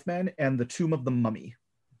the Wolfman, and the tomb of the mummy.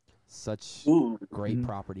 Such great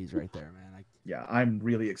properties right there, man. Yeah, I'm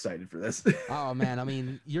really excited for this. Oh man, I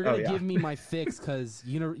mean, you're gonna give me my fix because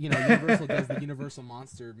Universal does the Universal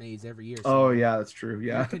Monster Maze every year. So yeah, that's true.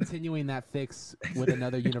 Yeah, you're continuing that fix with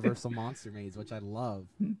another Universal Monster Maze, which I love.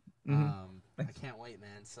 I can't wait,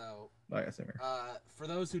 man. So, for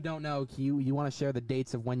those who don't know, you want to share the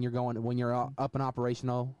dates of when you're up and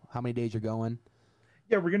operational? How many days you're going?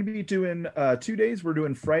 Yeah, we're going to be doing 2 days. We're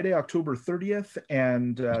doing Friday, October 30th,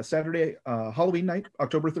 and Saturday, Halloween night,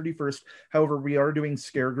 October 31st. However, we are doing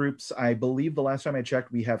scare groups. I believe the last time I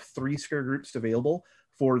checked, we have 3 scare groups available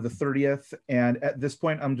for the 30th. And at this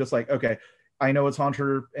point, I'm just like, okay, I know it's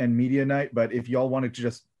Haunter and Media Night, but if y'all wanted to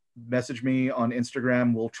just message me on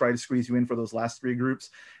Instagram, we'll try to squeeze you in for those last 3 groups.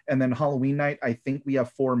 And then Halloween night, I think we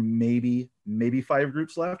have 4, maybe 5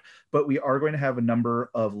 groups left, but we are going to have a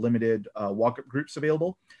number of limited walk-up groups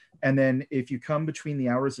available. And then if you come between the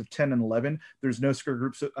hours of 10 and 11, there's no scare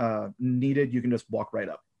groups needed. You can just walk right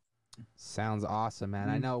up. Sounds awesome, man.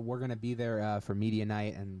 I know we're going to be there for Media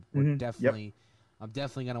Night, and we're definitely... I'm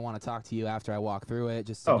definitely going to want to talk to you after I walk through it.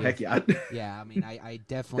 Heck yeah. Yeah, I mean, I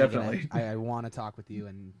definitely I want to talk with you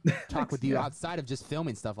and talk with you outside of just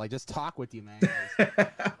filming stuff. Like, just talk with you, man.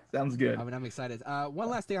 Sounds good. I mean, I'm excited.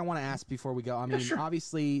 One last thing I want to ask before we go. I mean,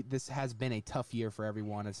 obviously, this has been a tough year for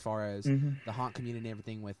everyone as far as the haunt community and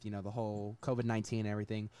everything with, the whole COVID-19 and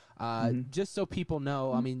everything. Just so people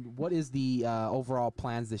know, I mean, what is the overall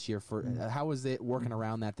plans this year for how is it working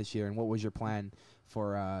around that this year, and what was your plan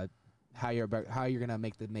for how you're gonna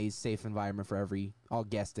make the maze safe environment for all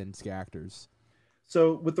guests and scare actors?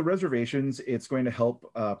 So with the reservations, it's going to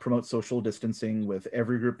help promote social distancing with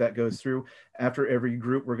every group that goes through. After every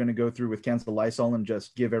group, we're going to go through with cans of Lysol and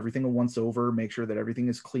just give everything a once over, make sure that everything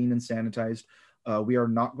is clean and sanitized. We are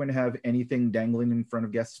not going to have anything dangling in front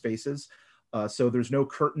of guests' faces. So there's no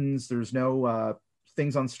curtains, there's no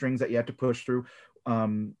things on strings that you have to push through.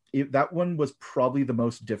 That one was probably the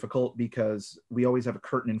most difficult because we always have a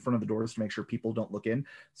curtain in front of the doors to make sure people don't look in.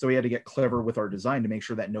 So we had to get clever with our design to make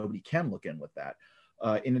sure that nobody can look in with that.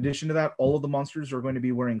 In addition to that, all of the monsters are going to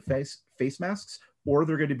be wearing face masks, or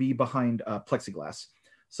they're going to be behind plexiglass.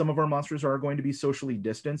 Some of our monsters are going to be socially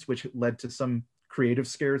distanced, which led to some creative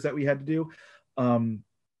scares that we had to do.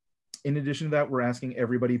 In addition to that, we're asking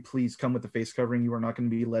everybody, please come with a face covering. You are not going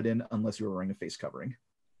to be let in unless you're wearing a face covering.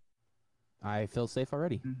 I feel safe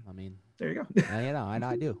already. I mean, there you go.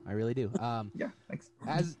 I do. I really do. Yeah, thanks.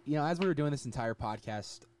 As we were doing this entire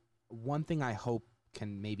podcast, one thing I hope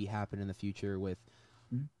can maybe happen in the future with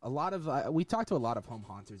a lot of we talked to a lot of home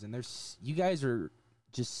haunters, and you guys are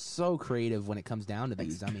just so creative when it comes down to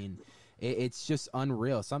these. I mean, it's just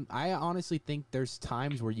unreal. I honestly think there's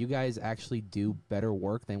times where you guys actually do better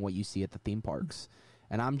work than what you see at the theme parks.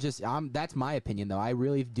 And that's my opinion, though. I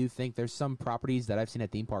really do think there's some properties that I've seen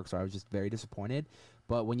at theme parks where I was just very disappointed.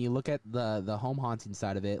 But when you look at the home haunting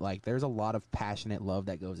side of it, like, there's a lot of passionate love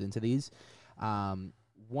that goes into these.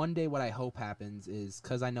 One day what I hope happens is,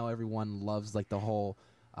 because I know everyone loves, like, the whole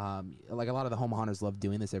like, a lot of the home haunters love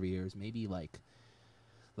doing this every year, is maybe, like,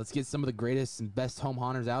 let's get some of the greatest and best home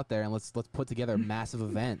haunters out there, and let's put together a massive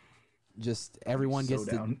event. Just everyone gets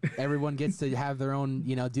to have their own,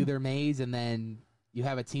 do their maze, and then you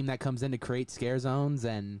have a team that comes in to create scare zones.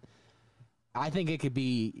 And I think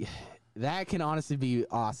that can honestly be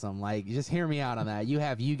awesome. Like, just hear me out on that. You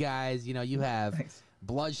have you guys, you have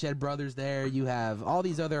Bloodshed Brothers there. You have all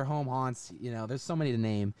these other home haunts. There's so many to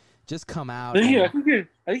name. Just come out. I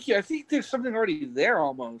think there's something already there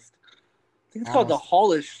almost. I think it's called the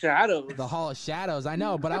Hall of Shadows. The Hall of Shadows, I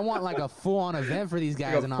know, but I want like a full-on event for these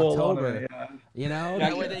guys in October.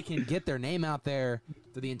 That way they can get their name out there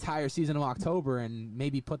for the entire season of October, and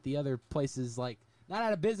maybe put the other places, like, not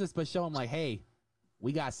out of business, but show them, like, hey,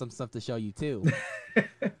 we got some stuff to show you too.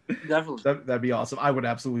 Definitely. That'd be awesome. I would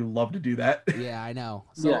absolutely love to do that. Yeah, I know.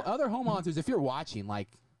 So other home haunters, if you're watching, like,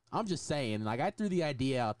 I'm just saying, like, I threw the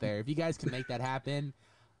idea out there. If you guys can make that happen,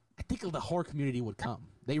 I think the horror community would come.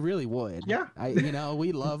 They really would. Yeah.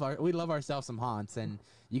 We love ourselves some haunts, and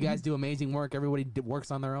you guys do amazing work. Everybody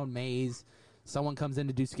works on their own maze. Someone comes in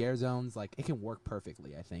to do scare zones. Like, it can work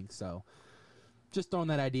perfectly, I think. So just throwing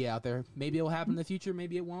that idea out there. Maybe it'll happen in the future.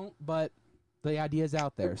 Maybe it won't. But the idea's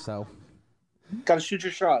out there. So got to shoot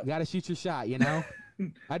your shot. Got to shoot your shot,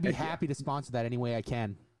 I'd be happy to sponsor that any way I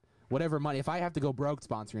can. Whatever money. If I have to go broke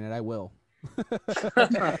sponsoring it, I will.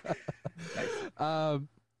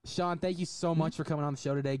 Shawn, thank you so much for coming on the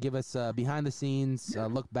show today. Give us behind the scenes,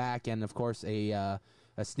 look back, and of course a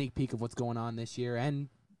sneak peek of what's going on this year, and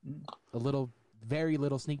a very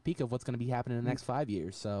little sneak peek of what's going to be happening in the next 5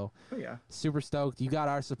 years. So, super stoked. You got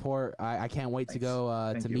our support. I can't wait to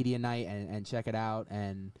go to Media Night and check it out.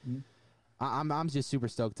 And I'm just super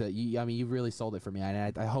stoked to. You really sold it for me,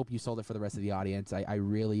 and I hope you sold it for the rest of the audience. I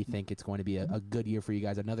really think it's going to be a good year for you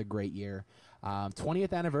guys. Another great year.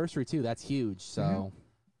 20th anniversary too. That's huge. So.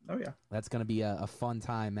 Oh, yeah. That's going to be a fun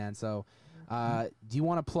time, man. So do you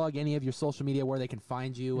want to plug any of your social media where they can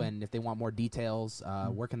find you? And if they want more details,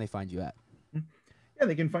 where can they find you at? Yeah,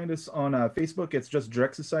 they can find us on Facebook. It's just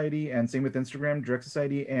Dreich Society, and same with Instagram, Dreich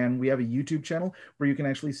Society. And we have a YouTube channel where you can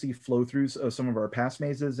actually see flow-throughs of some of our past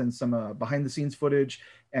mazes and some behind-the-scenes footage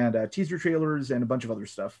and teaser trailers and a bunch of other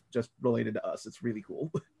stuff just related to us. It's really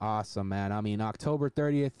cool. Awesome, man. I mean, October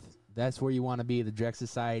 30th, that's where you want to be, the Dreich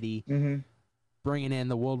Society. Bringing in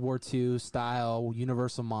the World War II style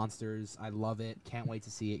Universal monsters. I love it. Can't wait to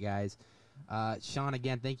see it, guys. Shawn,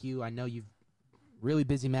 again, thank you. I know you're really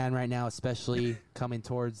busy man right now, especially coming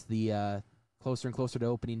towards the closer and closer to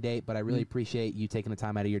opening date, but I really appreciate you taking the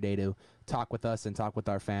time out of your day to talk with us and talk with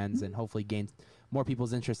our fans and hopefully gain more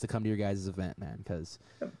people's interest to come to your guys' event, man, because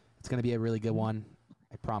it's going to be a really good one.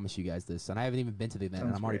 I promise you guys this, and I haven't even been to the event,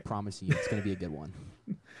 and I'm already promising you it's going to be a good one.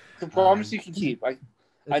 The promise you can keep.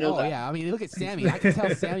 I know that. Yeah. I mean, look at Sammy. I can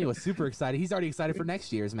tell Sammy was super excited. He's already excited for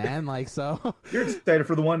next year's, man. Like, so. You're excited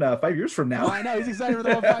for the one 5 years from now. Oh, I know. He's excited for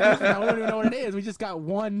the one 5 years from now. We don't even know what it is. We just got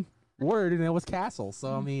one word, and it was castle.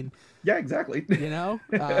 So, I mean. Yeah, exactly.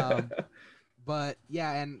 But,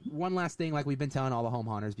 yeah, and one last thing, like we've been telling all the home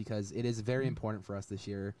haunters, because it is very important for us this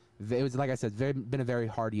year. It was, like I said, been a very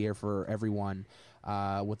hard year for everyone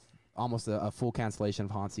with almost a full cancellation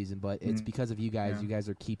of haunt season. But it's because of you guys. Yeah. You guys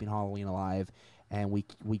are keeping Halloween alive. and we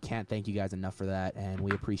can't thank you guys enough for that, and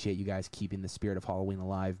we appreciate you guys keeping the spirit of Halloween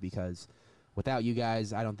alive, because without you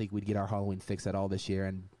guys, I don't think we'd get our Halloween fix at all this year.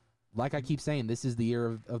 And like I keep saying, this is the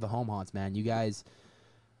year of the home haunts, man. You guys,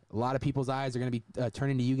 a lot of people's eyes are going to be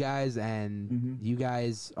turning to you guys, and you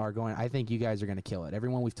guys are going, I think you guys are going to kill it.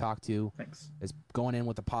 Everyone we've talked to is going in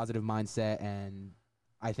with a positive mindset, and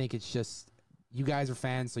I think it's just, you guys are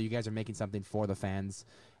fans, so you guys are making something for the fans,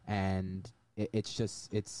 and it's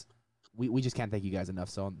just, we just can't thank you guys enough.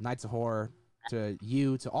 So Nights of Horror, to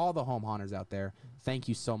you, to all the home haunters out there, thank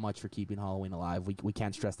you so much for keeping Halloween alive. We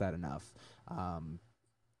can't stress that enough.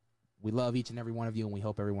 We love each and every one of you, and we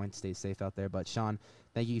hope everyone stays safe out there. But Shawn,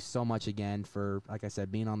 thank you so much again for, like I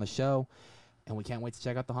said, being on the show, and we can't wait to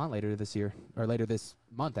check out the haunt later this year, or later this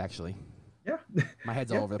month, actually. Yeah. My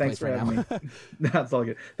head's all over the Thanks place for right now. That's all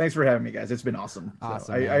good. Thanks for having me, guys. It's been awesome. Awesome.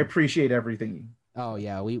 So I appreciate everything. Oh,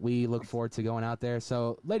 yeah. We look forward to going out there.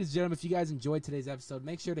 So, ladies and gentlemen, if you guys enjoyed today's episode,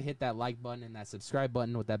 make sure to hit that like button and that subscribe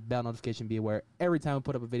button with that bell notification. Be aware every time we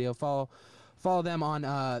put up a video. Follow them on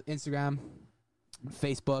Instagram,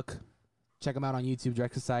 Facebook. Check them out on YouTube,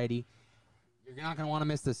 Dreich Society. You're not going to want to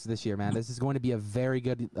miss this year, man. This is going to be a very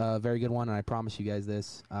good one, and I promise you guys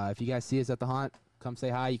this. If you guys see us at the haunt, come say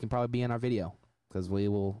hi. You can probably be in our video, because we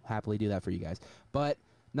will happily do that for you guys. But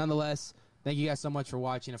nonetheless, thank you guys so much for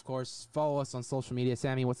watching. Of course, follow us on social media.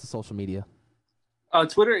 Sammy, what's the social media?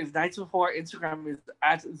 Twitter is Nights of Horror. Instagram is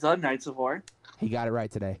at the Nights of Horror. He got it right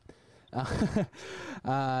today.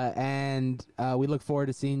 And we look forward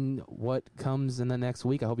to seeing what comes in the next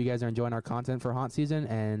week. I hope you guys are enjoying our content for haunt season,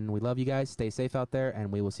 and we love you guys. Stay safe out there,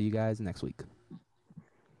 and we will see you guys next week.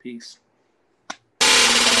 Peace.